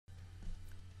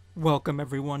Welcome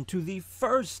everyone to the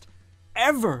first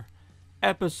ever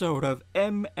episode of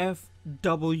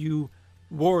MFW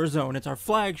Warzone. It's our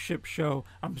flagship show.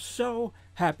 I'm so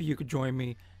happy you could join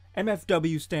me.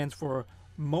 MFW stands for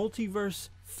Multiverse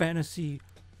Fantasy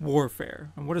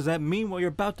Warfare. And what does that mean? Well, you're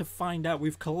about to find out.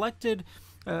 We've collected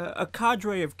a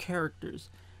cadre of characters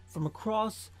from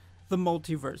across the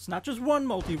multiverse. Not just one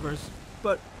multiverse,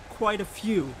 but quite a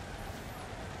few.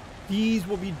 These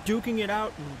will be duking it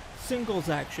out in singles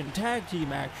action, tag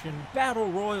team action,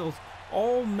 battle royals,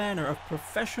 all manner of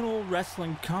professional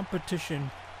wrestling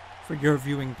competition for your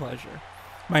viewing pleasure.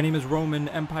 My name is Roman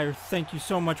Empire. Thank you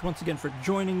so much once again for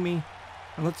joining me.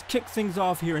 And let's kick things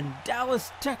off here in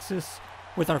Dallas, Texas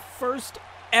with our first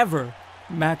ever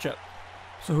matchup.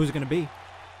 So who's it going to be?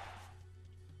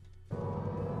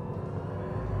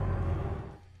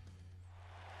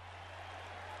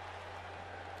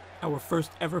 Our first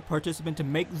ever participant to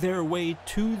make their way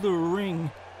to the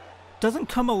ring doesn't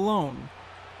come alone.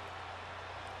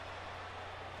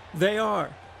 They are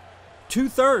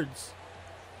 2/3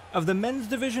 of the men's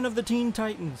division of the Teen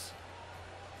Titans.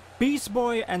 Beast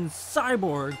Boy and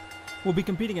Cyborg will be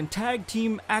competing in tag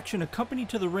team action, accompanied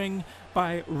to the ring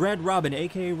by Red Robin,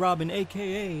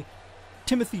 aka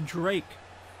Timothy Drake.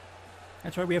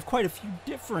 That's right, we have quite a few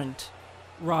different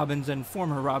Robins and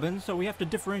former Robins, so we have to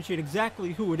differentiate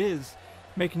exactly who it is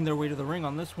making their way to the ring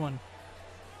on this one.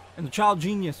 And the Child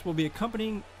Genius will be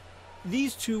accompanying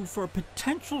these two for a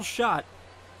potential shot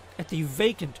at the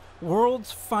vacant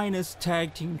World's Finest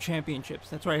Tag Team Championships.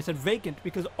 That's right, I said vacant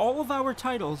because all of our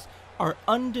titles are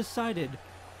undecided.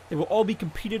 They will all be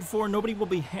competed for. Nobody will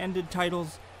be handed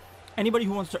titles. Anybody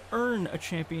who wants to earn a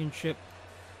championship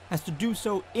has to do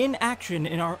so in action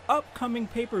in our upcoming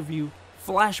pay-per-view,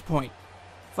 Flashpoint.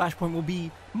 Flashpoint will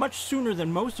be much sooner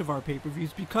than most of our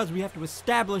pay-per-views because we have to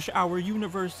establish our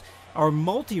universe, our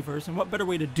multiverse, and what better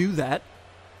way to do that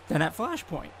than at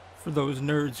Flashpoint? For those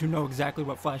nerds who know exactly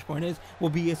what Flashpoint is,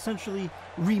 we'll be essentially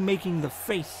remaking the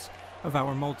face of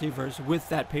our multiverse with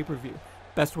that pay-per-view.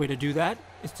 Best way to do that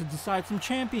is to decide some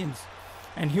champions.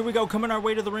 And here we go, coming our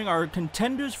way to the ring, our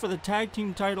contenders for the tag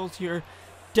team titles here,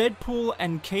 Deadpool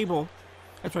and Cable.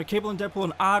 That's right, Cable and Deadpool,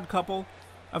 an odd couple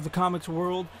of the comics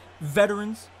world.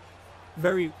 Veterans,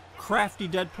 very crafty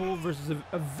Deadpool versus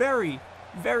a very,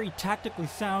 very tactically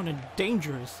sound and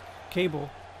dangerous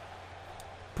Cable.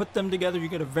 Put them together, you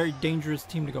get a very dangerous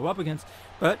team to go up against.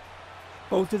 But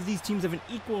both of these teams have an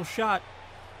equal shot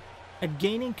at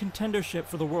gaining contendership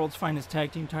for the world's finest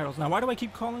tag team titles. Now, why do I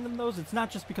keep calling them those? It's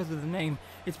not just because of the name.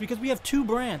 It's because we have two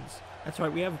brands. That's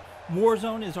right, we have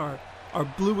Warzone is our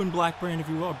blue and black brand, if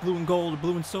you will, or blue and gold,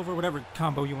 blue and silver, whatever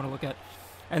combo you want to look at.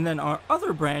 And then our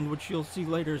other brand, which you'll see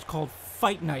later, is called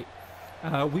Fight Night.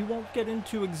 We won't get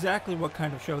into exactly what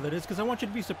kind of show that is because I want you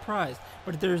to be surprised.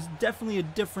 But there's definitely a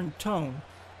different tone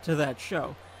to that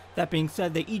show. That being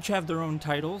said, they each have their own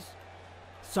titles.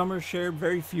 Some are shared,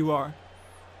 very few are.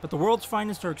 But the world's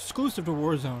finest are exclusive to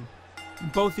Warzone.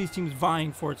 Both these teams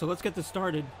vying for it, so let's get this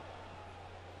started.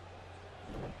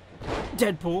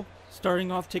 Deadpool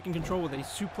starting off, taking control with a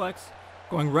suplex,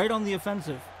 going right on the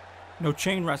offensive. No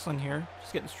chain wrestling here,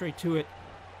 just getting straight to it.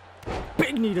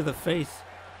 Big knee to the face.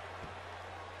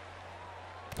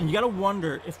 And you gotta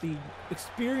wonder if the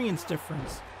experience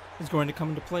difference is going to come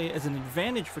into play as an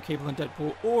advantage for Cable and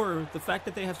Deadpool, or the fact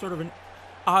that they have sort of an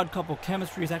odd couple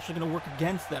chemistry is actually going to work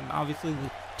against them. Obviously, the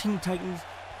Teen Titans,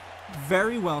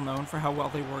 very well known for how well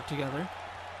they work together,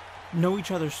 know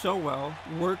each other so well,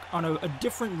 work on a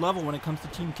different level when it comes to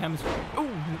team chemistry. Oh,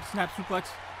 snap suplex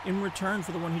in return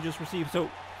for the one he just received. So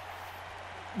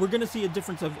we're going to see a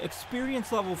difference of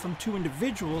experience level from two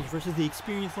individuals versus the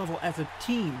experience level as a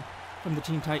team from the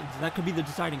Teen Titans. That could be the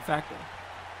deciding factor.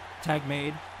 Tag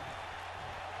made.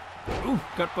 Ooh,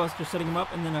 gutbuster setting him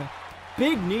up, and then a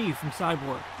big knee from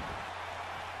Cyborg.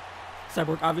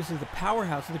 Cyborg, obviously the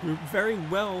powerhouse of the group, very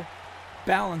well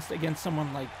balanced against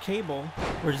someone like Cable,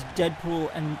 whereas Deadpool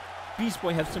and Beast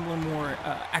Boy have similar, more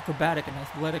acrobatic and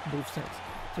athletic movesets.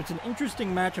 So it's an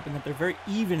interesting matchup in that they're very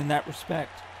even in that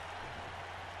respect.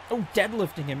 Oh,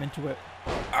 deadlifting him into it.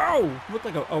 Oh! Looked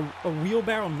like a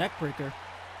wheelbarrow neckbreaker.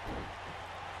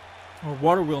 Or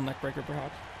water wheel neckbreaker,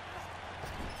 perhaps.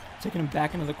 Taking him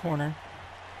back into the corner.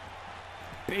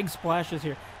 Big splashes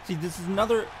here. See, this is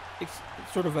another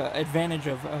sort of advantage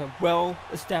of a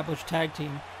well-established tag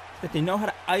team, that they know how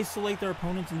to isolate their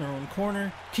opponents in their own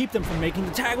corner, keep them from making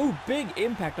the tag. Ooh, big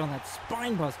impact on that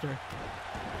spine buster.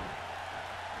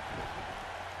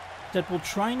 Deadpool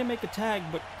trying to make a tag,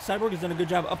 but Cyborg has done a good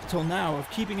job up till now of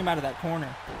keeping him out of that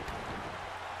corner.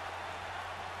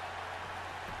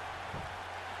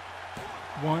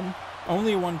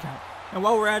 Only a one count. And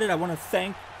while we're at it, I want to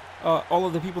thank all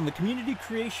of the people in the Community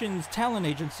Creations Talent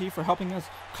Agency for helping us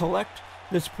collect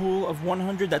this pool of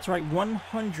 100, that's right,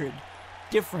 100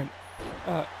 different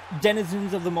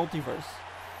denizens of the multiverse.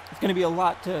 It's going to be a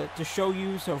lot to show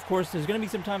you, so of course there's going to be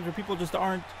some times where people just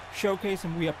aren't showcased,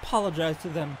 and we apologize to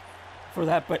them for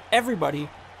that, but everybody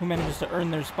who manages to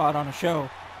earn their spot on a show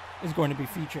is going to be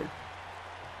featured.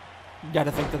 You got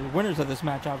to think that the winners of this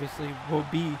match obviously will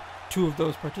be two of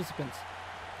those participants.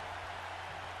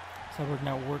 So we're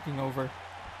now working over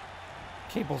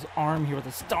Cable's arm here with the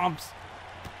stomps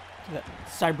to that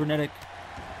cybernetic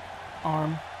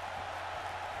arm.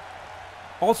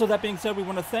 Also, that being said, we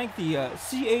want to thank the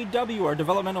CAW, our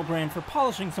developmental brand, for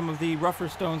polishing some of the rougher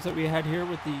stones that we had here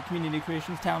with the Community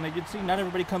Creations Talent Agency. Not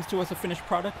everybody comes to us a finished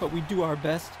product, but we do our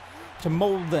best to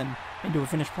mold them into a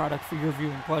finished product for your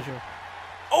viewing pleasure.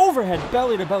 Overhead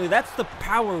belly to belly, that's the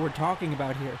power we're talking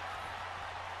about here.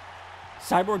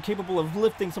 Cyborg capable of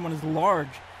lifting someone as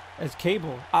large as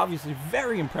Cable. Obviously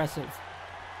very impressive.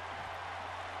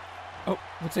 Oh,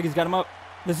 looks like he's got him up.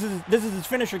 This is his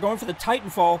finisher, going for the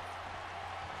Titanfall.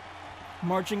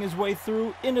 Marching his way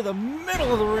through into the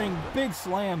middle of the ring. Big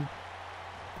slam.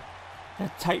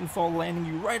 That Titanfall landing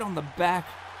you right on the back.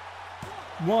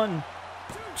 1,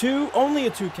 2, only a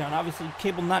 2 count. Obviously,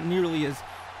 Cable not nearly as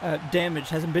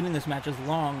damaged. Hasn't been in this match as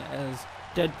long as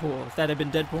Deadpool. If that had been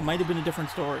Deadpool, might have been a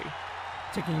different story.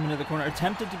 Taking him into the corner.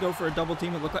 Attempted to go for a double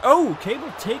team. It looked like... Oh!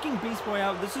 Cable taking Beast Boy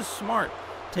out. This is smart.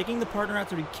 Taking the partner out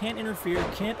so he can't interfere,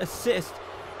 can't assist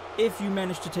if you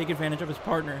manage to take advantage of his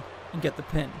partner and get the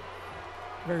pin.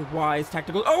 Very wise,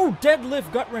 tactical. Oh,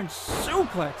 deadlift, gut wrench,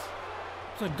 suplex.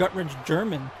 It's a gut wrench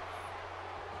German.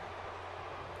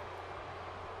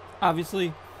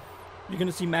 Obviously, you're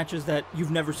going to see matches that you've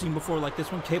never seen before, like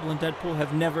this one. Cable and Deadpool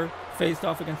have never faced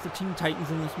off against the Teen Titans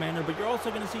in this manner, but you're also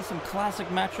going to see some classic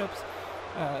matchups,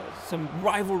 some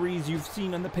rivalries you've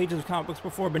seen on the pages of comic books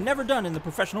before, but never done in the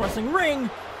professional wrestling ring.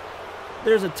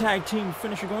 There's a tag team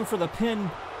finisher going for the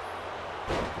pin.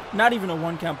 Not even a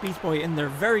 1 count. Beast Boy in there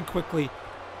very quickly,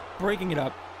 breaking it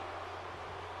up.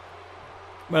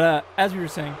 But as we were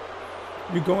saying,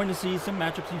 you're going to see some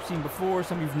matchups you've seen before,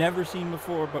 some you've never seen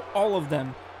before, but all of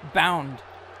them bound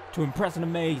to impress and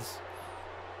amaze.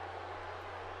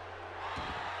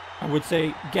 I would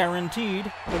say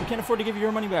guaranteed, but we can't afford to give you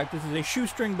your money back. This is a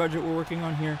shoestring budget we're working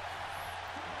on here.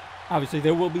 Obviously,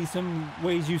 there will be some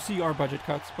ways you see our budget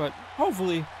cuts, but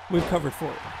hopefully we've covered for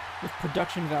it with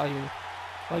production value,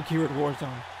 like here at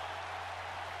Warzone.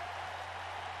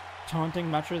 Taunting,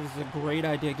 I'm not sure this is a great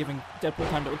idea, giving Deadpool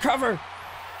time to recover.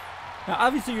 Now,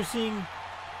 obviously, you're seeing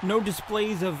no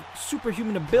displays of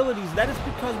superhuman abilities. That is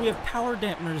because we have power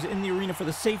dampeners in the arena for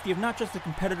the safety of not just the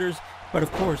competitors, but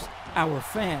of course, our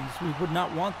fans. We would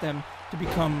not want them to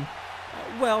become,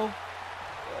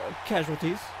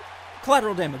 casualties.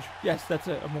 Collateral damage. Yes, that's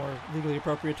a more legally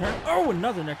appropriate term. Oh,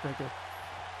 another neckbreaker.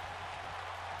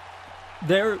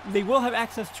 They will have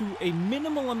access to a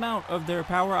minimal amount of their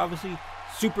power. Obviously,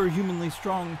 superhumanly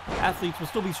strong athletes will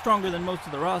still be stronger than most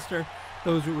of the roster.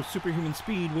 Those who with superhuman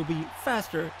speed will be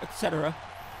faster, etc.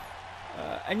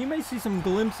 And you may see some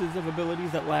glimpses of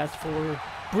abilities that last for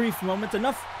brief moments,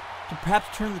 enough to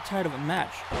perhaps turn the tide of a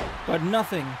match, but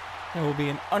nothing that will be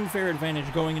an unfair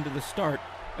advantage going into the start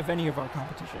of any of our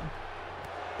competition.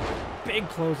 Big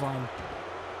clothesline.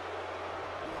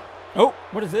 Oh,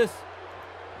 what is this?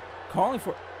 Calling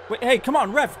for... Wait, hey, come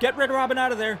on, ref, get Red Robin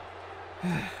out of there.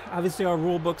 Obviously, our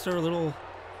rule books are a little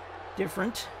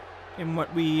different in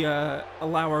what we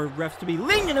allow our refs to be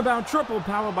lenient about. Triple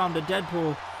powerbomb to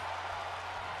Deadpool.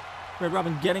 Red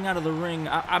Robin getting out of the ring.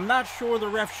 I'm not sure the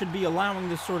ref should be allowing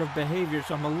this sort of behavior,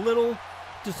 so I'm a little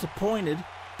disappointed.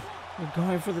 We're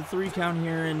going for the 3 count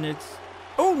here, and it's...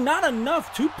 Oh, not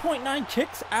enough! 2.9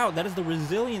 kicks out. That is the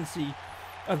resiliency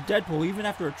of Deadpool, even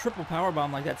after a triple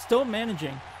powerbomb like that. Still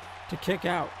managing to kick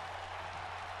out.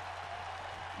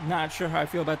 Not sure how I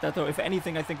feel about that, though. If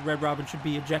anything, I think Red Robin should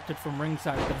be ejected from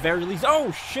ringside at the very least. Oh,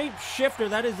 shapeshifter.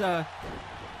 That is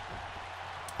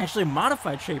actually a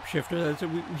modified shapeshifter.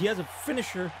 He has a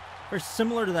finisher very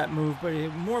similar to that move, but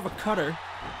more of a cutter.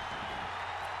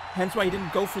 Hence why he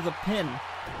didn't go for the pin.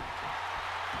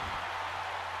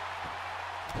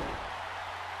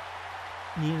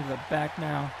 Knee to the back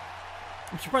now.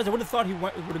 I'm surprised. I would have thought he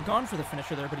would have gone for the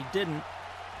finisher there, but he didn't.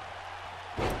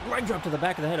 Leg drop to the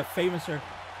back of the head of Famouser.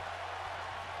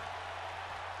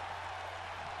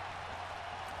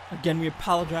 Again, we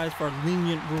apologize for our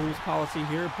lenient rules policy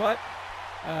here, but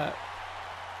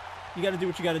you got to do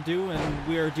what you got to do, and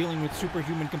we are dealing with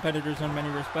superhuman competitors in many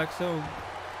respects, so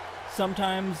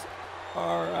sometimes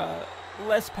our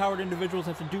less powered individuals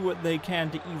have to do what they can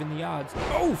to even the odds.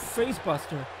 Oh,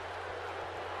 facebuster.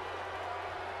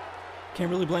 Can't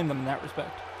really blame them in that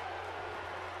respect.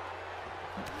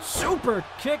 Super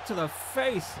kick to the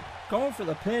face. Going for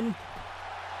the pin.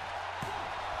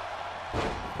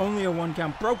 Only a 1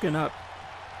 count. Broken up.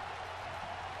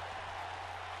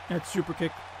 That super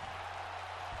kick,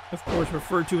 of course,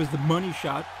 referred to as the money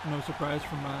shot. No surprise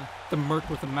from the Merc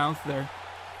with the mouth there.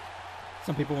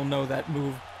 Some people will know that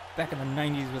move back in the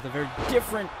 90s with a very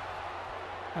different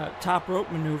top rope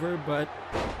maneuver, but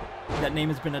that name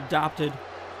has been adopted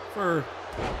for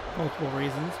multiple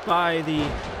reasons by the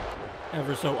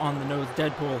ever so on-the-nose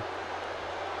Deadpool.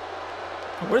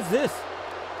 What is this?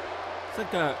 It's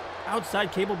like a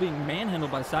outside cable being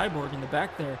manhandled by Cyborg in the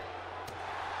back there.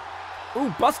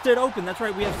 Ooh, busted open. That's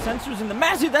right, we have sensors in the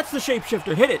massive. That's the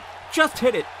shapeshifter. Hit it. Just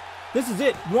hit it. This is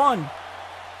it. 1,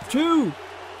 2,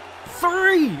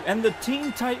 3. And the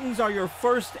Teen Titans are your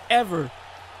first ever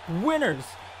winners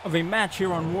of a match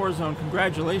here on Warzone.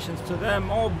 Congratulations to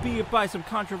them, albeit by some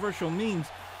controversial means.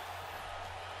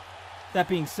 That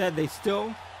being said,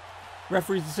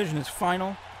 referee's decision is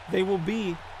final. They will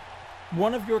be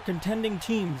one of your contending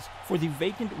teams for the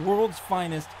vacant World's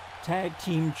Finest Tag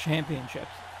Team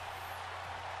Championships.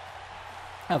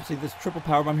 Obviously, this triple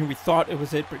powerbomb here, we thought it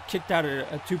was it, but kicked out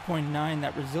at a 2.9,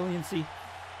 that resiliency.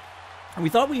 And we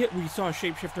thought we saw a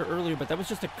shapeshifter earlier, but that was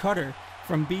just a cutter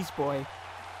from Beast Boy.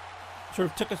 Sort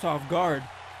of took us off guard.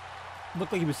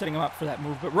 Looked like he was setting him up for that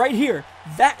move, but right here,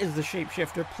 that is the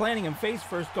shapeshifter, planting him face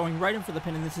first, going right in for the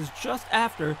pin, and this is just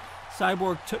after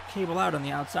Cyborg took Cable out on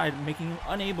the outside, making him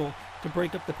unable to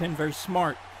break up the pin. Very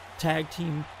smart tag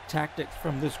team tactics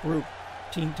from this group.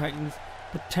 Teen Titans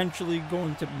potentially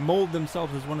going to mold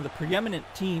themselves as one of the preeminent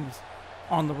teams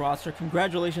on the roster.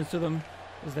 Congratulations to them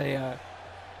as they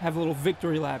have a little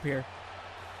victory lap here.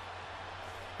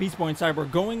 Beast Boy and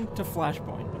Cyborg going to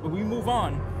Flashpoint. But we move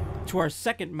on to our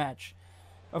second match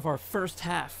of our first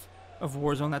half of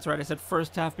Warzone. That's right, I said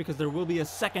first half because there will be a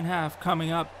second half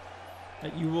coming up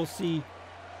that you will see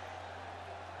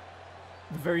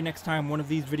the very next time one of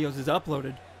these videos is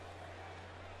uploaded.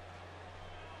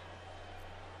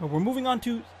 But we're moving on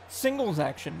to singles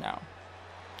action now.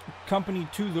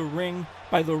 Accompanied to the ring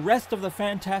by the rest of the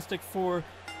Fantastic Four,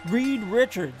 Reed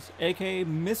Richards, aka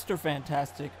Mr.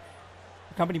 Fantastic,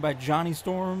 accompanied by Johnny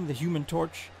Storm, the Human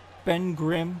Torch, Ben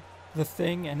Grimm, the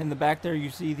Thing, and in the back there you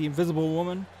see the Invisible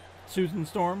Woman, Susan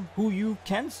Storm, who you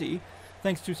can see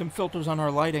thanks to some filters on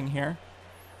our lighting here.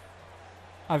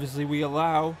 Obviously we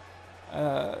allow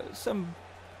some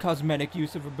cosmetic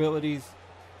use of abilities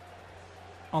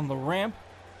on the ramp.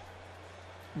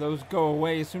 Those go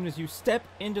away as soon as you step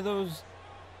into those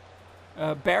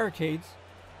barricades.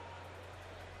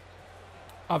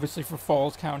 Obviously for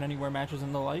falls, count anywhere matches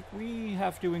and the like, we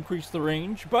have to increase the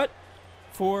range, but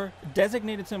for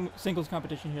designated singles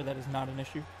competition here, that is not an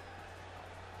issue.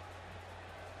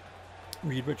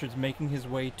 Reed Richards making his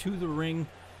way to the ring,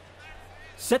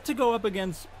 set to go up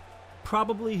against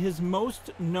probably his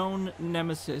most known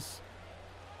nemesis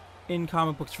in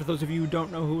comic books. For those of you who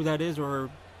don't know who that is or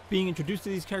being introduced to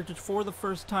these characters for the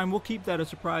first time, we'll keep that a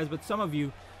surprise, but some of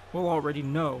you will already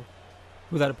know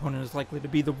who that opponent is likely to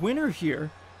be. The winner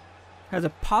here has a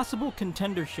possible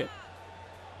contendership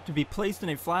to be placed in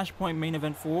a Flashpoint main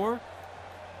event for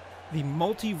the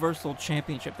Multiversal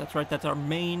Championship. That's right, that's our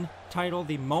main title,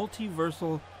 the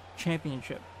Multiversal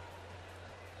Championship.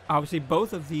 Obviously,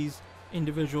 both of these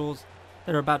individuals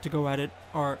that are about to go at it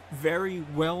are very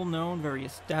well known, very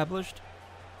established.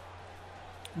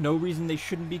 No reason they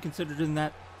shouldn't be considered in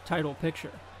that title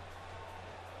picture.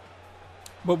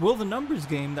 But will the numbers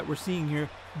game that we're seeing here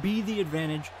be the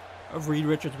advantage of Reed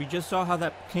Richards? We just saw how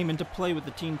that came into play with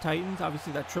the Teen Titans.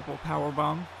 Obviously that triple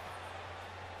powerbomb,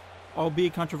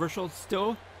 albeit controversial,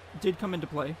 still did come into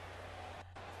play.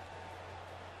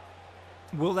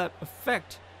 Will that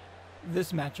affect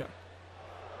this matchup?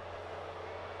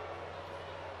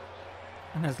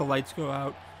 And as the lights go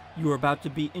out, you are about to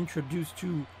be introduced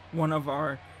to one of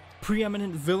our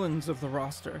preeminent villains of the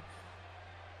roster.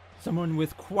 Someone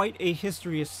with quite a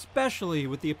history, especially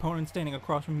with the opponent standing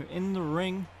across from him in the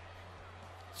ring.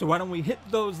 So why don't we hit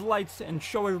those lights and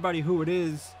show everybody who it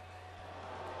is.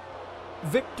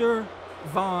 Victor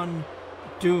Von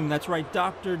Doom. That's right,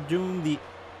 Dr. Doom, the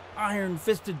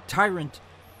iron-fisted tyrant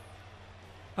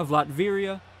of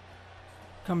Latveria,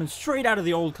 coming straight out of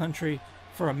the old country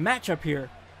for a matchup here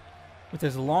with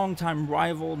his longtime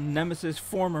rival, nemesis,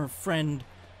 former friend,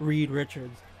 Reed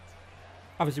Richards.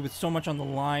 Obviously with so much on the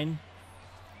line,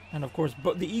 and of course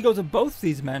the egos of both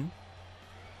these men,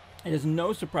 it is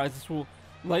no surprise this will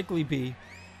likely be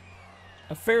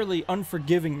a fairly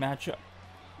unforgiving matchup.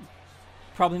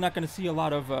 Probably not going to see a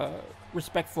lot of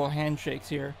respectful handshakes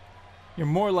here. you're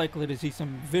more likely to see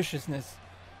some viciousness,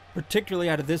 particularly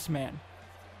out of this man.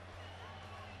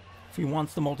 If he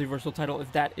wants the multiversal title,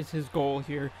 if that is his goal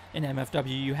here in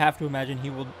MFW, you have to imagine he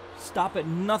will stop at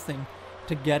nothing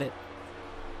to get it.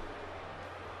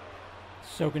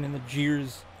 Soaking in the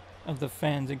jeers of the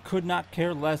fans and could not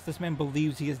care less. This man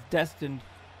believes he is destined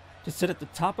to sit at the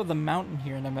top of the mountain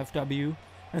here in MFW, and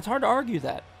it's hard to argue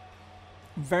that.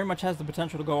 Very much has the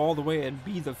potential to go all the way and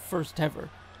be the first ever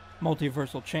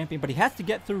multiversal champion, but he has to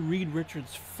get through Reed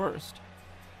Richards first.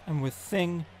 And with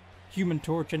Thing, Human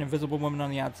Torch, and Invisible Woman on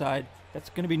the outside,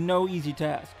 that's going to be no easy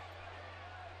task.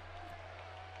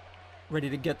 Ready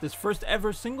to get this first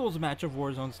ever singles match of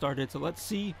Warzone started, so let's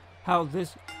see how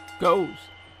this goes.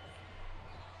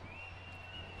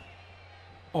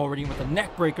 Already with a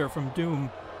neck breaker from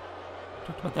Doom.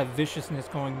 Talked about that viciousness,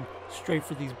 going straight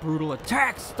for these brutal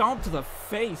attacks. Stomp to the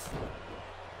face.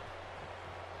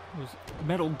 Those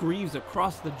metal greaves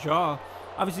across the jaw.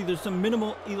 Obviously, there's some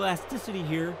minimal elasticity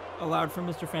here, allowed for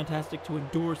Mr. Fantastic to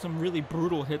endure some really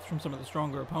brutal hits from some of the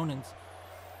stronger opponents.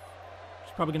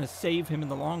 It's probably going to save him in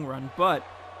the long run, but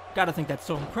gotta think that's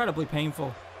so incredibly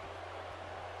painful.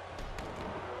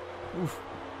 Oof.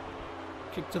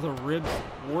 Kick to the ribs,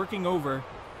 working over.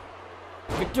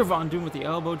 Victor Von Doom with the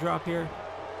elbow drop here.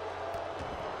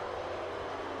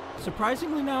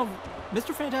 Surprisingly now,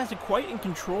 Mr. Fantastic quite in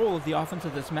control of the offense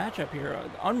of this matchup here.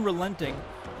 Unrelenting,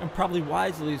 and probably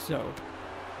wisely so.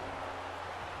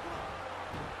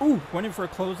 Ooh, went in for a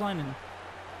clothesline and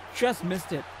just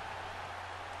missed it.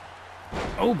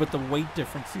 Oh, but the weight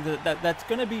difference. See, that's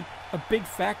going to be a big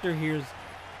factor here. Is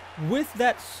with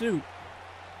that suit.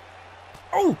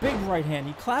 Oh, big right hand.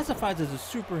 He classifies as a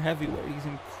super heavyweight. He's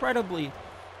incredibly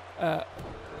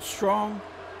strong,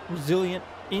 resilient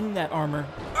in that armor.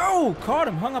 Oh, caught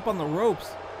him. Hung up on the ropes.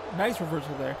 Nice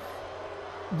reversal there.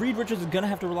 Reed Richards is going to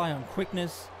have to rely on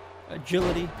quickness,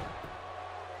 agility.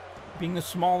 Being the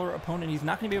smaller opponent, he's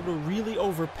not going to be able to really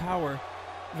overpower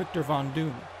Victor Von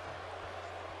Doom.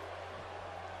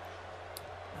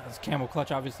 His camel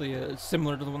clutch obviously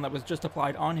similar to the one that was just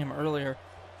applied on him earlier.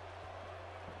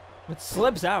 But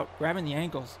slips out, grabbing the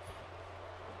ankles.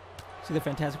 See the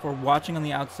Fantastic Four watching on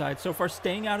the outside. So far,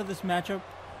 staying out of this matchup.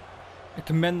 I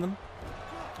commend them.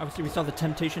 Obviously, we saw the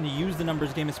temptation to use the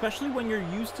numbers game, especially when you're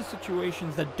used to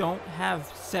situations that don't have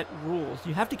set rules.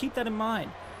 You have to keep that in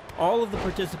mind. All of the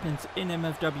participants in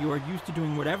MFW are used to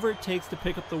doing whatever it takes to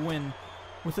pick up the win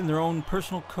within their own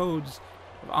personal codes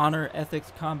of honor,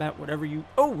 ethics, combat, whatever you...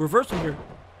 Oh, reversal here.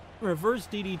 Reverse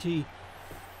DDT.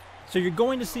 So you're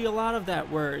going to see a lot of that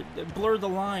where it blur the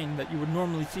line that you would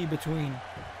normally see between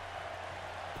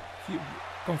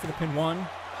going for the pin one,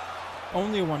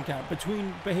 only a one count,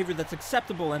 between behavior that's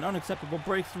acceptable and unacceptable,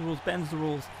 breaks the rules, bends the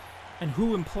rules, and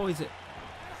who employs it.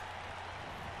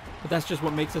 But that's just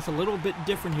what makes us a little bit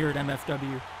different here at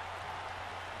MFW.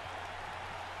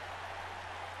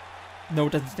 No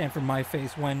doesn't stand for my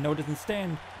face when. No doesn't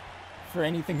stand for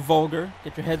anything vulgar.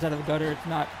 Get your heads out of the gutter. It's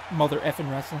not mother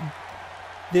effing wrestling.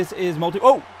 This is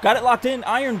Oh, got it locked in.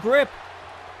 Iron grip.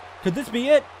 Could this be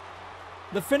it?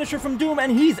 The finisher from Doom,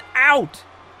 and he's out.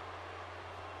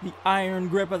 The iron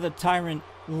grip of the Tyrant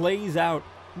lays out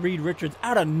Reed Richards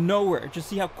out of nowhere. Just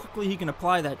see how quickly he can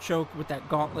apply that choke with that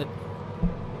gauntlet.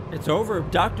 It's over.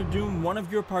 Dr. Doom, one of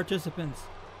your participants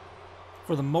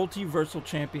for the Multiversal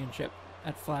Championship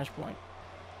at Flashpoint.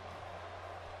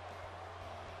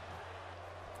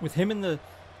 With him in the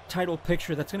title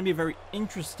picture, that's going to be a very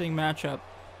interesting matchup.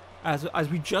 As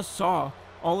we just saw,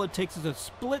 all it takes is a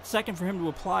split second for him to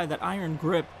apply that iron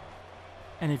grip.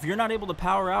 And if you're not able to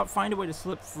power out, find a way to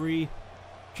slip free,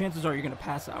 chances are you're going to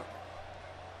pass out.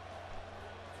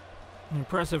 An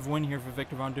impressive win here for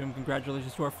Victor Von Doom.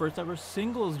 Congratulations to our first ever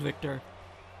singles victor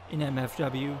in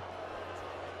MFW.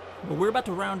 But we're about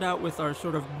to round out with our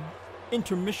sort of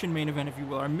intermission main event, if you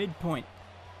will, our midpoint.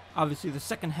 Obviously, the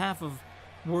second half of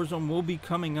Warzone will be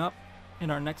coming up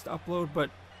in our next upload, but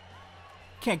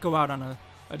can't go out on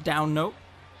a down note.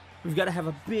 We've got to have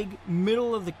a big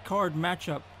middle of the card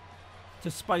matchup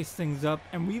to spice things up,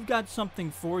 and we've got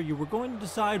something for you. We're going to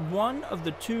decide one of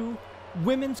the two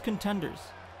women's contenders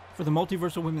for the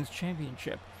Multiversal Women's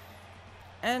Championship.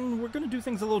 And we're going to do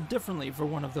things a little differently for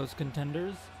one of those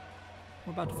contenders.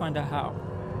 We're about to find out how.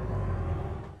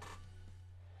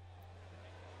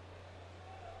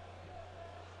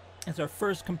 As our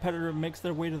first competitor makes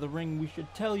their way to the ring, we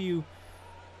should tell you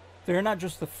they're not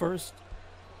just the first.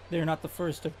 They're not the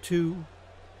first of two.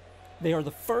 They are the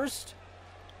first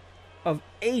of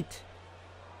 8.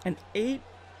 An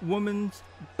 8-women's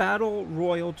battle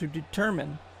royal to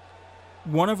determine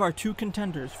one of our two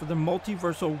contenders for the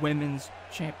Multiversal Women's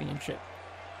Championship.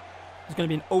 It's going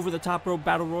to be an over-the-top rope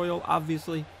battle royal,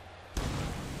 obviously.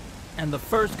 And the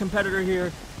first competitor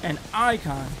here, an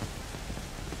icon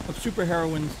of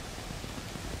superheroines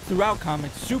throughout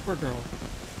comics, Supergirl,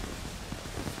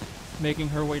 making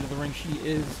her way to the ring. She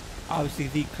is obviously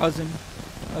the cousin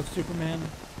of Superman.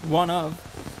 One of,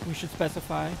 we should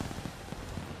specify.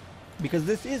 Because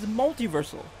this is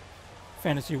multiversal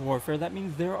fantasy warfare. That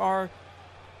means there are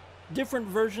different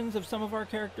versions of some of our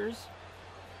characters.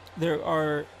 There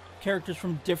are characters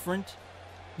from different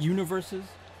universes.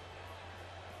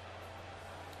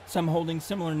 Some holding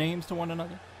similar names to one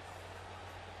another.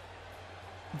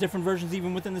 Different versions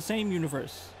even within the same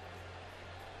universe.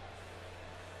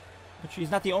 But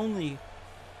she's not the only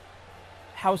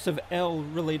House of L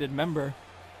related member,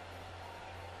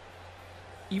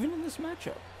 even in this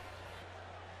matchup.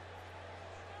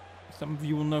 Some of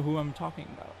you will know who I'm talking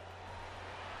about.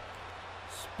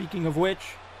 Speaking of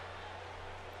which,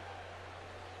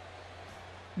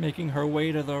 making her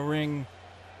way to the ring,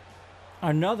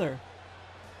 another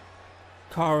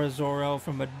Kara Zor-El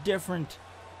from a different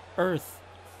Earth,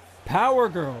 Power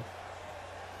Girl.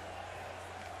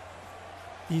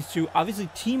 These two, obviously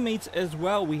teammates as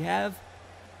well. We have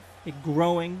a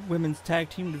growing women's tag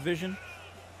team division.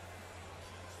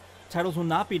 Titles will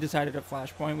not be decided at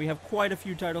Flashpoint. We have quite a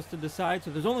few titles to decide,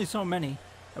 so there's only so many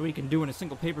that we can do in a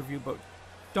single pay-per-view, but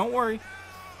don't worry.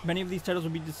 Many of these titles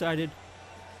will be decided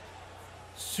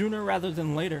sooner rather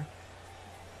than later.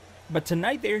 But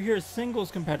tonight they are here as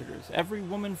singles competitors, every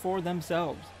woman for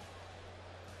themselves.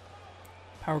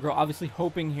 Power Girl obviously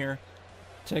hoping here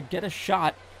to get a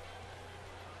shot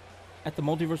at the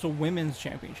Multiversal Women's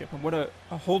Championship. And what a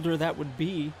holder that would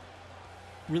be.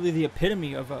 Really the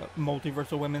epitome of a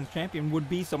Multiversal Women's Champion would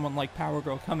be someone like Power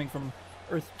Girl coming from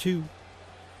Earth 2.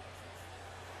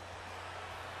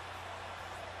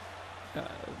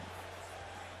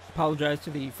 Apologize to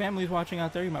the families watching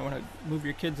out there. You might want to move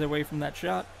your kids away from that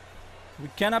shot. We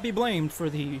cannot be blamed for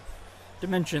the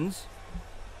dimensions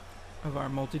of our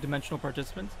multi-dimensional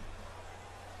participants.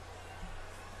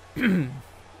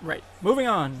 Right, moving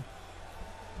on.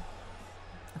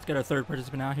 Let's get our third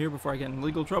participant out here before I get in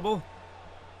legal trouble.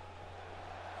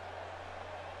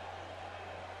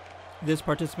 This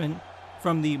participant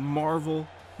from the Marvel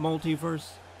Multiverse.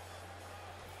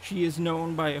 She is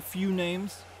known by a few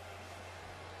names.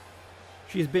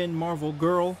 She has been Marvel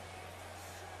Girl.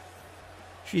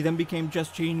 She then became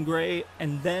Just Jean Grey,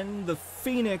 and then the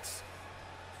Phoenix.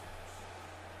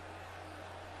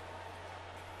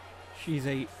 She's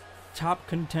a top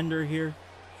contender here.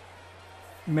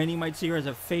 Many might see her as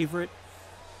a favorite,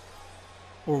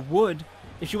 or would,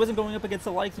 if she wasn't going up against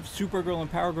the likes of Supergirl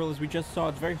and Power Girl as we just saw.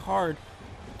 It's very hard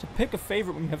to pick a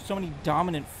favorite when you have so many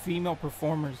dominant female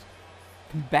performers,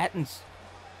 combatants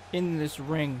in this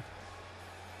ring.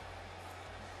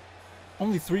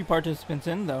 Only 3 participants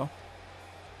in, though.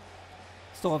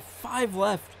 Still have 5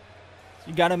 left.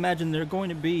 So you gotta imagine there are going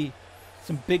to be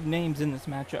some big names in this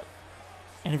matchup.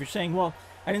 And if you're saying, well,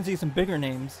 I didn't see some bigger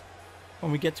names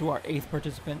when we get to our 8th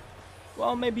participant,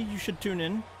 well, maybe you should tune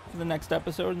in for the next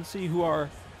episode and see who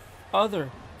our other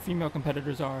female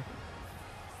competitors are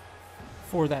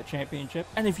for that championship.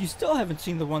 And if you still haven't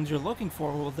seen the ones you're looking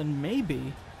for, well, then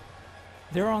maybe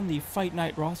they're on the Fight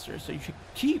Night roster, so you should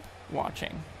keep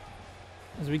watching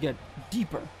as we get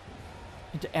deeper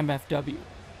into MFW.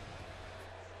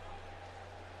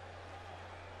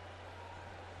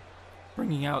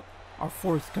 Bringing out our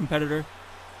 4th competitor.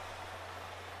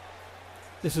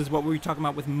 This is what we were talking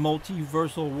about with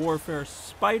multiversal warfare.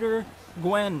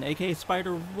 Spider-Gwen, aka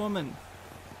Spider-Woman.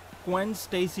 Gwen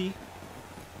Stacy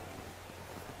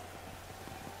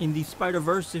in the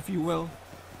Spider-Verse, if you will,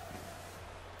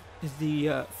 is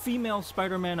the female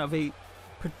Spider-Man of a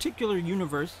particular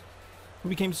universe who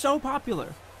became so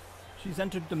popular she's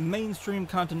entered the mainstream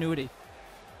continuity.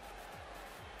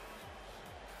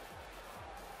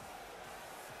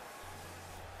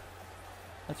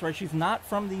 That's right, she's not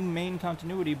from the main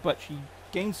continuity, but she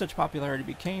gained such popularity,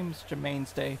 became such a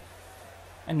mainstay,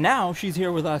 and now she's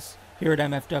here with us here at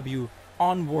MFW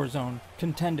on Warzone,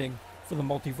 contending for the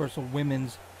Multiversal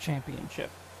Women's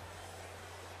Championship.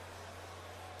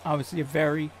 Obviously a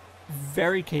very,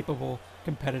 very capable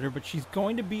competitor, but she's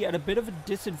going to be at a bit of a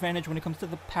disadvantage when it comes to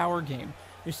the power game.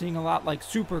 You're seeing a lot like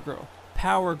Supergirl,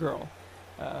 Power Girl,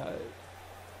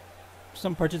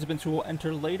 some participants who will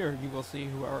enter later, you will see,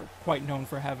 who are quite known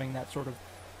for having that sort of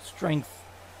strength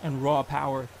and raw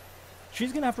power.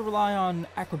 She's going to have to rely on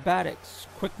acrobatics,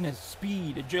 quickness,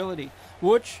 speed, agility,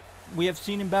 which we have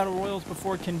seen in Battle Royals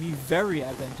before can be very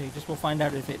advantageous. We'll find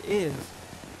out if it is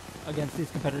against these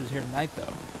competitors here tonight,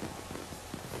 though.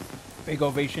 Big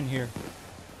ovation here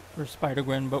for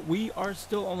Spider-Gwen, but we are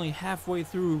still only halfway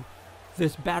through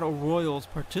this Battle Royals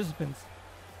participants.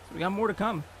 So we got more to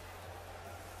come.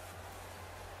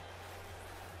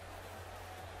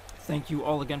 Thank you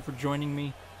all again for joining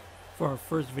me for our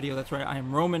first video. That's right, I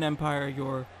am Roman Empire,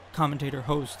 your commentator,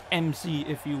 host, MC,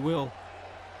 if you will.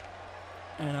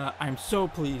 And I'm so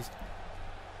pleased,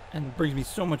 and it brings me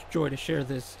so much joy to share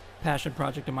this passion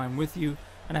project of mine with you.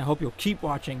 And I hope you'll keep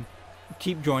watching,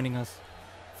 keep joining us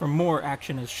for more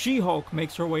action as She-Hulk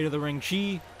makes her way to the ring.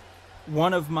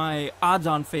 One of my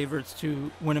odds-on favorites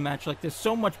to win a match like this.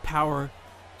 So much power,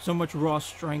 so much raw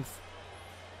strength.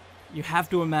 You have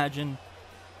to imagine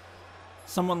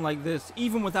someone like this,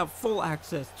 even without full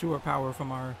access to her power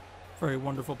from our very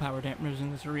wonderful power dampeners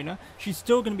in this arena, she's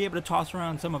still going to be able to toss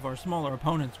around some of our smaller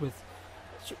opponents with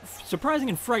surprising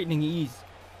and frightening ease.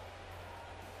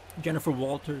 Jennifer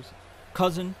Walters,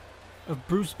 cousin of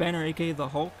Bruce Banner, aka the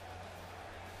Hulk.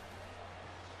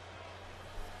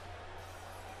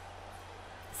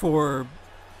 For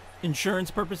insurance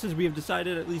purposes, we have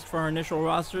decided, at least for our initial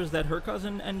rosters, that her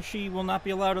cousin and she will not be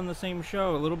allowed on the same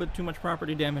show. A little bit too much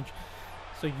property damage.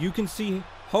 So you can see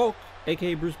Hulk,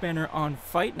 aka Bruce Banner, on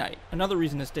Fight Night. Another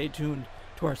reason to stay tuned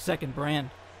to our second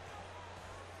brand.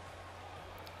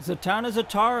 Zatanna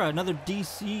Zatara, another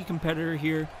DC competitor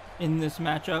here in this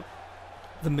matchup.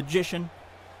 The Magician,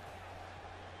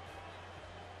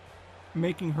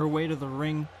 making her way to the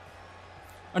ring.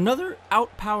 Another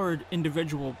outpowered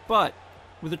individual, but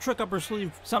with a trick up her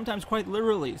sleeve, sometimes quite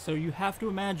literally. So you have to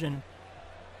imagine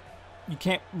you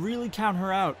can't really count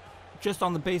her out just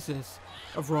on the basis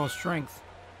of raw strength.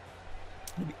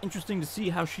 It'll be interesting to see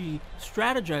how she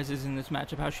strategizes in this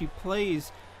matchup, how she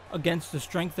plays against the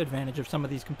strength advantage of some of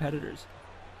these competitors.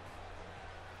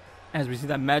 As we see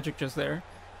that magic just there,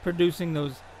 producing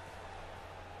those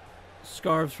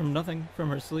scarves from nothing from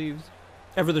her sleeves.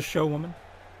 Ever the show woman.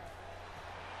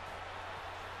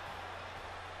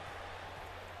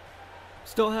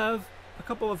 Still have a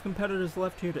couple of competitors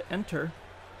left here to enter.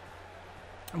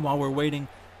 And while we're waiting,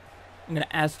 I'm going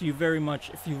to ask you very much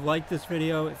if you liked this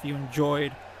video, if you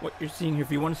enjoyed what you're seeing here,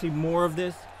 if you want to see more of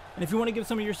this, and if you want to give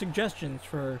some of your suggestions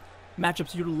for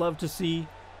matchups you'd love to see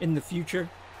in the future.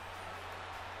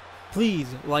 Please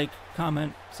like,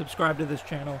 comment, subscribe to this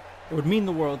channel. It would mean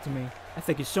the world to me. I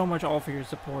thank you so much all for your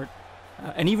support.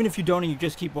 And even if you don't and you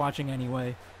just keep watching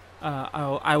anyway,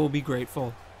 I will be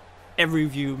grateful. Every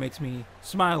view makes me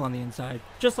smile on the inside.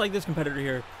 Just like this competitor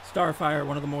here, Starfire,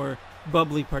 one of the more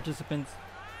bubbly participants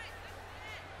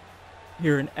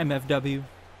here in MFW.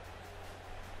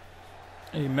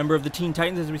 A member of the Teen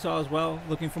Titans, as we saw as well,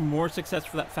 looking for more success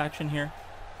for that faction here.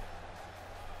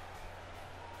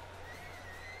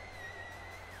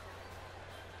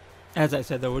 As I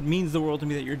said, though, it means the world to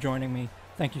me that you're joining me.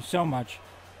 Thank you so much.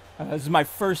 This is my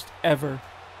first ever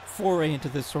foray into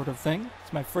this sort of thing.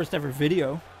 It's my first ever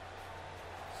video.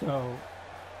 So,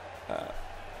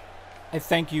 I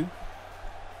thank you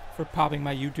for popping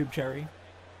my YouTube cherry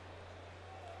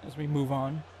as we move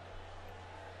on.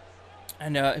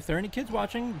 And if there are any kids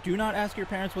watching, do not ask your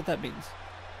parents what that means.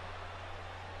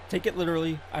 Take it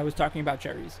literally. I was talking about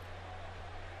cherries.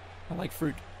 I like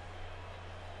fruit.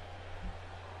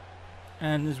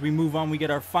 And as we move on, we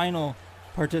get our final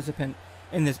participant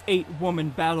in this 8-woman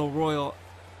battle royal.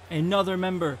 Another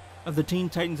member of the Teen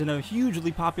Titans and a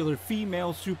hugely popular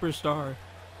female superstar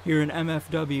here in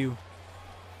MFW.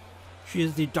 She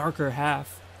is the darker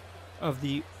half of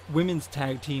the women's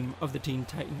tag team of the Teen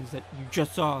Titans that you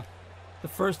just saw the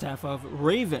first half of,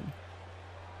 Raven.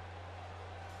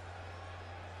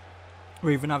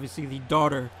 Raven, obviously the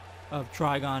daughter of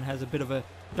Trigon, has a bit of a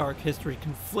dark history,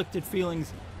 conflicted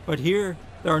feelings, but here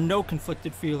there are no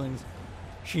conflicted feelings.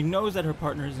 She knows that her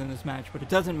partner is in this match, but it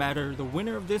doesn't matter. The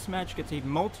winner of this match gets a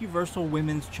Multiversal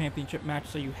Women's Championship match,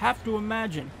 so you have to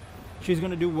imagine she's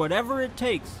going to do whatever it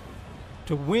takes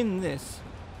to win this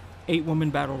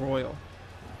 8-woman battle royal.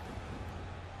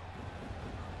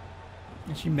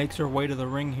 And she makes her way to the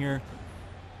ring here.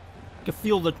 You can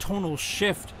feel the tonal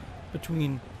shift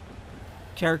between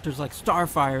characters like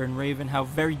Starfire and Raven, how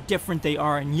very different they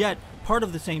are, and yet part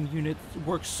of the same unit,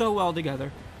 work so well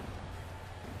together.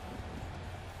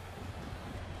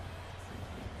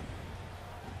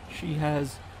 She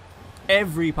has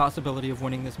every possibility of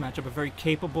winning this matchup. A very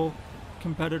capable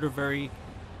competitor, very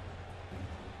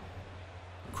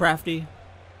crafty,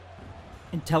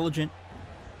 intelligent.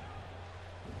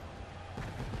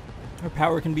 Her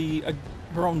power can be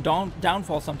her own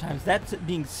downfall sometimes. That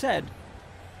being said,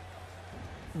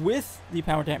 with the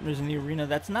power dampeners in the arena,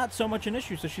 that's not so much an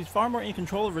issue, so she's far more in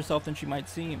control of herself than she might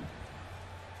seem.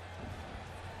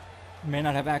 May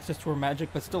not have access to her magic,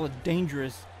 but still a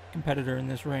dangerous competitor in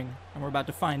this ring, and we're about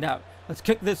to find out. Let's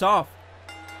kick this off.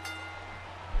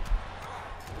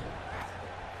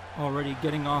 Already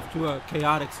getting off to a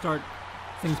chaotic start.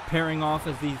 Things pairing off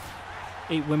as these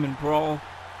 8 women brawl,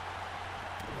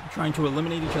 trying to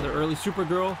eliminate each other early.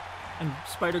 Supergirl and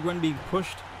Spider-Gwen being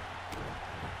pushed.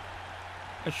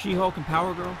 A She-Hulk and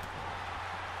Power Girl.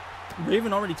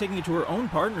 Raven already taking it to her own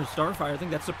partner, Starfire. I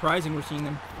think that's surprising we're seeing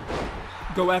them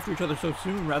go after each other so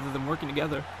soon rather than working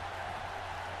together.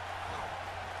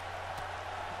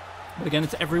 But again,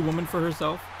 it's every woman for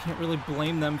herself. Can't really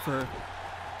blame them for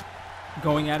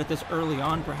going at it this early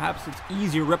on. Perhaps it's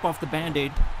easier to rip off the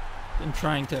band-aid than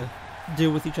trying to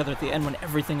deal with each other at the end when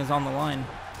everything is on the line.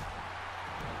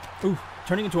 Ooh,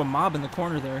 turning into a mob in the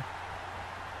corner there.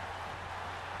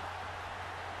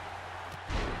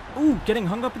 Ooh, getting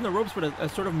hung up in the ropes, but a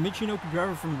sort of Michinoku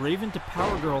driver from Raven to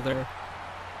Power Girl there.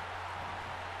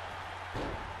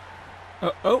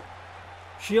 Oh,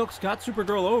 She-Hulk's got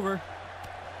Supergirl over.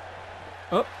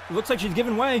 Oh, looks like she's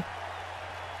giving way.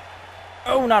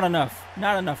 Oh, not enough.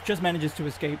 Not enough. Just manages to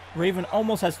escape. Raven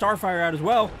almost has Starfire out as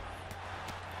well.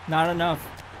 Not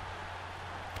enough.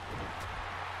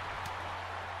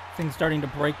 Things starting to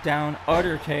break down.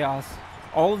 Utter chaos.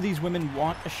 All of these women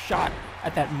want a shot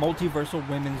at that Multiversal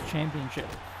Women's Championship.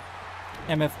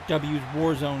 MFW's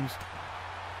Warzone's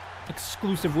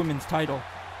exclusive women's title.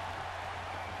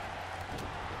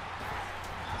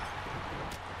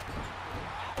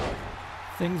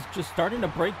 Things just starting to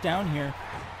break down here.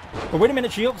 But wait a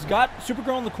minute, She-Hulk's got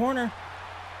Supergirl in the corner.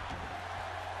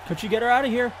 Could she get her out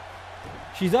of here?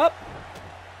 She's up.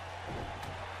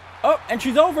 Oh, and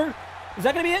she's over. Is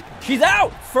that going to be it? She's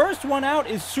out! First one out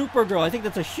is Supergirl. I think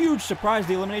that's a huge surprise,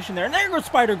 the elimination there. And there goes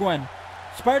Spider-Gwen.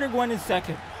 Spider-Gwen is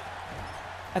second.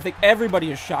 I think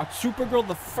everybody is shocked. Supergirl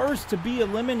the first to be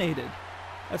eliminated.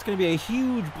 That's going to be a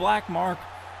huge black mark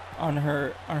on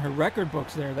her record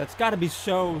books there. That's got to be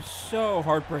so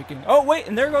heartbreaking. Oh, wait,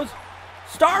 and there goes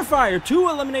Starfire. 2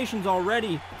 eliminations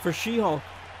already for She-Hulk.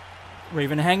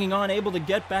 Raven hanging on, able to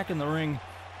get back in the ring.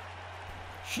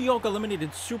 She-Hulk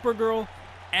eliminated Supergirl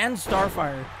and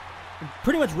Starfire in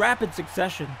pretty much rapid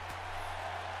succession.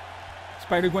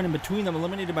 Spider-Gwen in between them,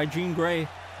 eliminated by Jean Grey.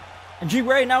 And Jean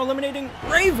Grey now eliminating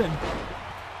Raven.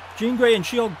 Jean Grey and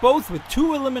She-Hulk both with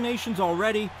 2 eliminations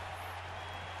already.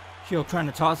 She-Hulk trying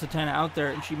to toss Zatanna out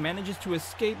there, and she manages to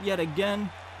escape yet again.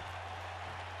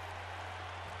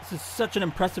 This is such an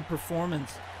impressive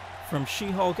performance from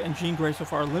She-Hulk and Jean Grey so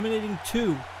far, eliminating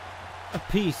 2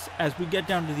 apiece as we get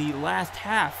down to the last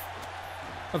half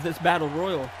of this battle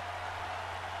royal.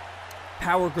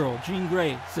 Power Girl, Jean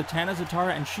Grey, Zatanna,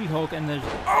 Zatara, and She-Hulk, and there's...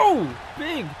 Oh!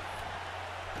 Big!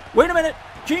 Wait a minute!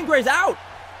 Jean Grey's out!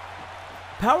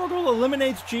 Power Girl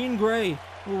eliminates Jean Grey.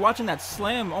 We're watching that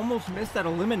slam, almost missed that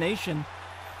elimination.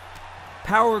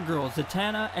 Power Girl,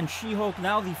 Zatanna, and She-Hulk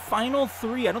now the final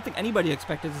 3. I don't think anybody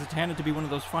expected Zatanna to be one of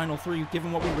those final 3,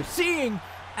 given what we were seeing.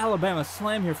 Alabama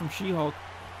slam here from She-Hulk.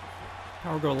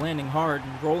 Power Girl landing hard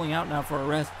and rolling out now for a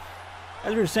rest.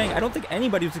 As we were saying, I don't think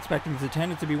anybody was expecting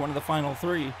Zatanna to be one of the final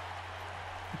 3. It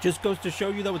just goes to show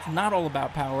you, though, it's not all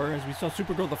about power, as we saw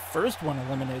Supergirl the first one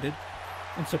eliminated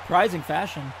in surprising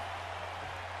fashion.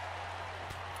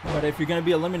 But if you're going to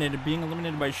be eliminated, being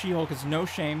eliminated by She-Hulk is no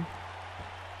shame.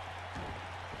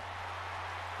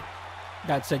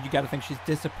 That said, you got to think she's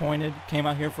disappointed. Came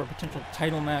out here for a potential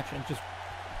title match and just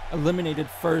eliminated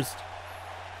first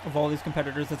of all these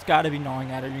competitors. That's got to be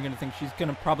gnawing at her. You're going to think she's going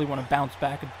to probably want to bounce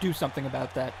back and do something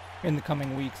about that in the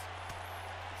coming weeks.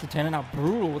 Zatanna now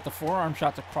brutal with the forearm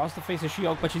shots across the face of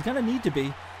She-Hulk, but she's going to need to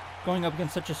be going up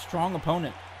against such a strong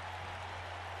opponent.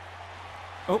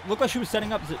 Oh, looked like she was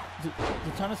setting up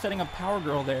Zatanna setting up Power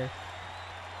Girl there.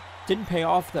 Didn't pay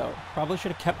off, though. Probably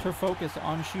should have kept her focus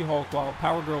on She-Hulk while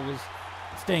Power Girl was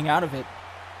staying out of it.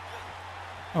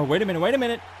 Oh, wait a minute, wait a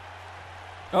minute.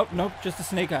 Oh, nope, just the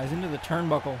snake eyes into the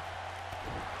turnbuckle.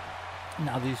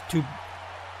 Now these 2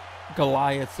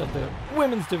 Goliaths of the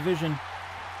women's division.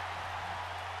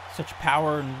 Such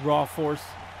power and raw force.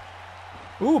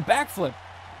 Ooh, backflip.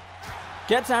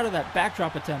 Gets out of that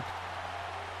backdrop attempt.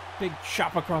 Big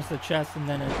chop across the chest and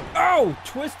then oh,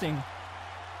 twisting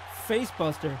face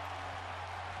buster.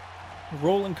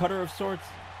 Rolling cutter of sorts.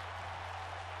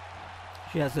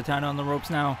 She has Zatanna on the ropes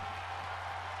now.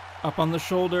 Up on the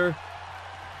shoulder.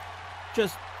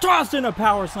 Just tossed in a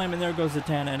power slam, and there goes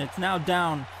Zatanna. And it's now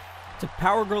down to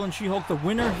Power Girl and She-Hulk. The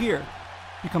winner here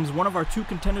becomes one of our 2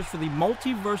 contenders for the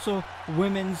Multiversal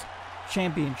Women's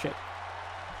Championship.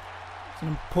 It's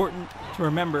important to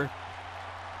remember.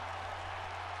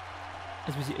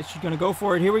 As we see, is she going to go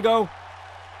for it? Here we go.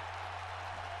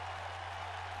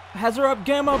 Has her up,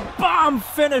 Gamma bomb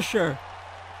finisher.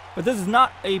 But this is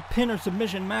not a pin or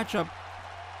submission matchup.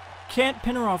 Can't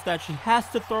pin her off that. She has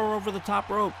to throw her over the top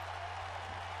rope.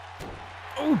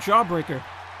 Oh, jawbreaker.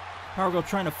 Power Girl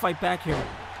trying to fight back here.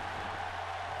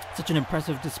 Such an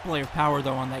impressive display of power,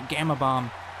 though, on that Gamma Bomb.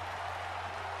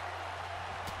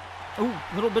 Oh,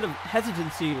 a little bit of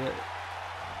hesitancy.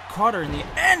 Caught her in the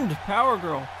end. Power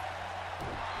Girl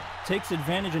takes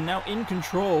advantage and now in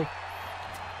control.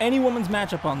 Any woman's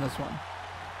matchup on this one.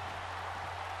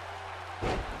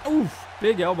 Oof,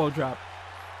 big elbow drop.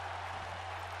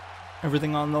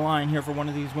 Everything on the line here for one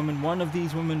of these women. One of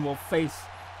these women will face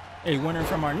a winner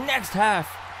from our next half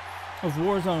of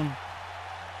Warzone.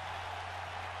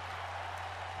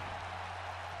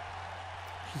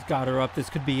 She's got her up. This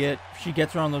could be it. If she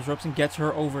gets her on those ropes and gets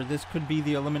her over, this could be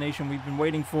the elimination we've been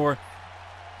waiting for.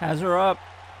 Has her up.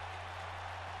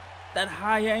 That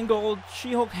high angle.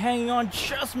 She-Hulk hanging on.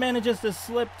 Just manages to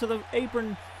slip to the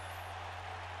apron.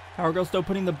 Power Girl still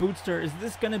putting the boots to her. Is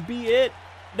this going to be it?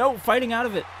 No, fighting out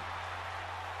of it.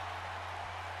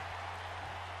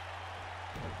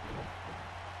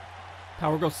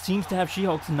 Power Girl seems to have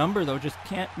She-Hulk's number, though. Just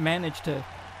can't manage to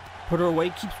put her away.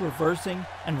 Keeps reversing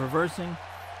and reversing.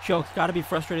 She-Hulk's got to be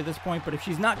frustrated at this point, but if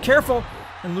she's not careful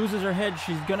and loses her head,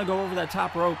 she's going to go over that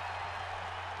top rope.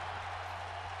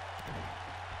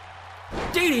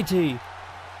 DDT!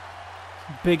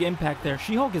 Big impact there.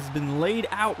 She-Hulk has been laid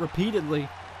out repeatedly.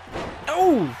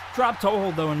 Oh! Drop toe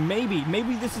hold, though, and maybe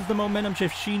this is the momentum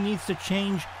shift. She needs to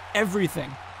change everything.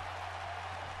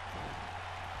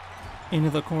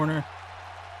 Into the corner.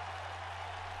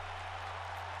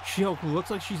 She-Hulk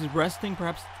looks like she's resting,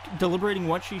 perhaps deliberating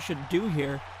what she should do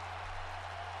here.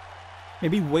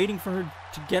 Maybe waiting for her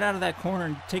to get out of that corner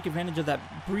and take advantage of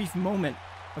that brief moment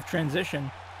of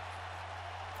transition.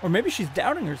 Or maybe she's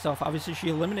doubting herself. Obviously, she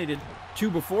eliminated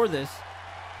 2 before this.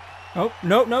 Oh,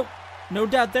 no. No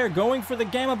doubt there. Going for the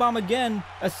Gamma Bomb again.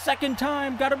 A second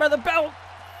time. Got her by the belt.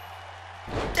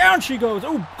 Down she goes.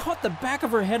 Oh, caught the back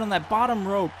of her head on that bottom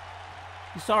rope.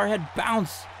 You saw her head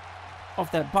bounce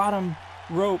off that bottom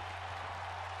rope.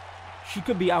 She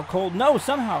could be out cold. No,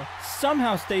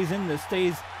 somehow stays in this.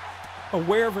 Stays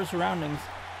aware of her surroundings.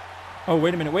 Oh,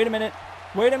 wait a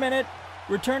minute.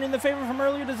 Returning the favor from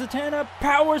earlier to Zatanna.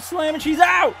 Power slam, and she's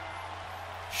out!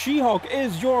 She-Hulk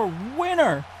is your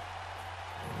winner!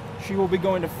 She will be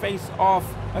going to face off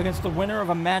against the winner of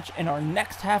a match in our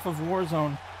next half of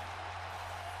Warzone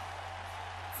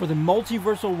for the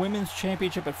Multiversal Women's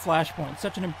Championship at Flashpoint.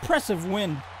 Such an impressive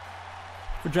win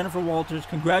for Jennifer Walters.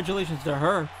 Congratulations to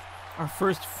her, our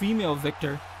first female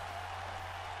victor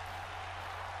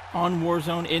on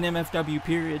Warzone in MFW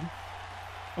period.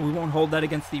 And we won't hold that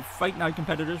against the Fight Night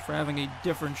competitors for having a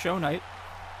different show night.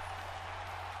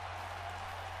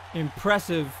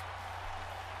 Impressive.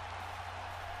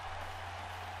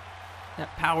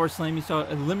 That power slam you saw,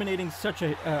 eliminating such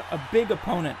a big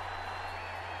opponent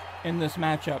in this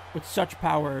matchup with such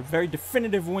power. A very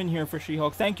definitive win here for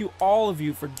She-Hulk. Thank you, all of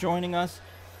you, for joining us.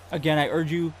 Again, I urge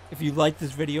you, if you liked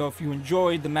this video, if you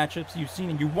enjoyed the matchups you've seen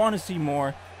and you want to see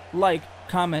more, like,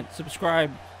 comment,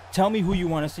 subscribe. Tell me who you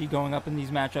want to see going up in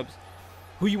these matchups,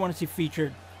 who you want to see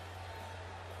featured.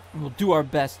 And we'll do our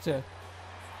best to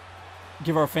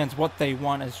give our fans what they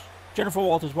want as Jennifer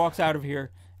Walters walks out of here,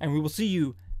 and we will see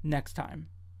you next time.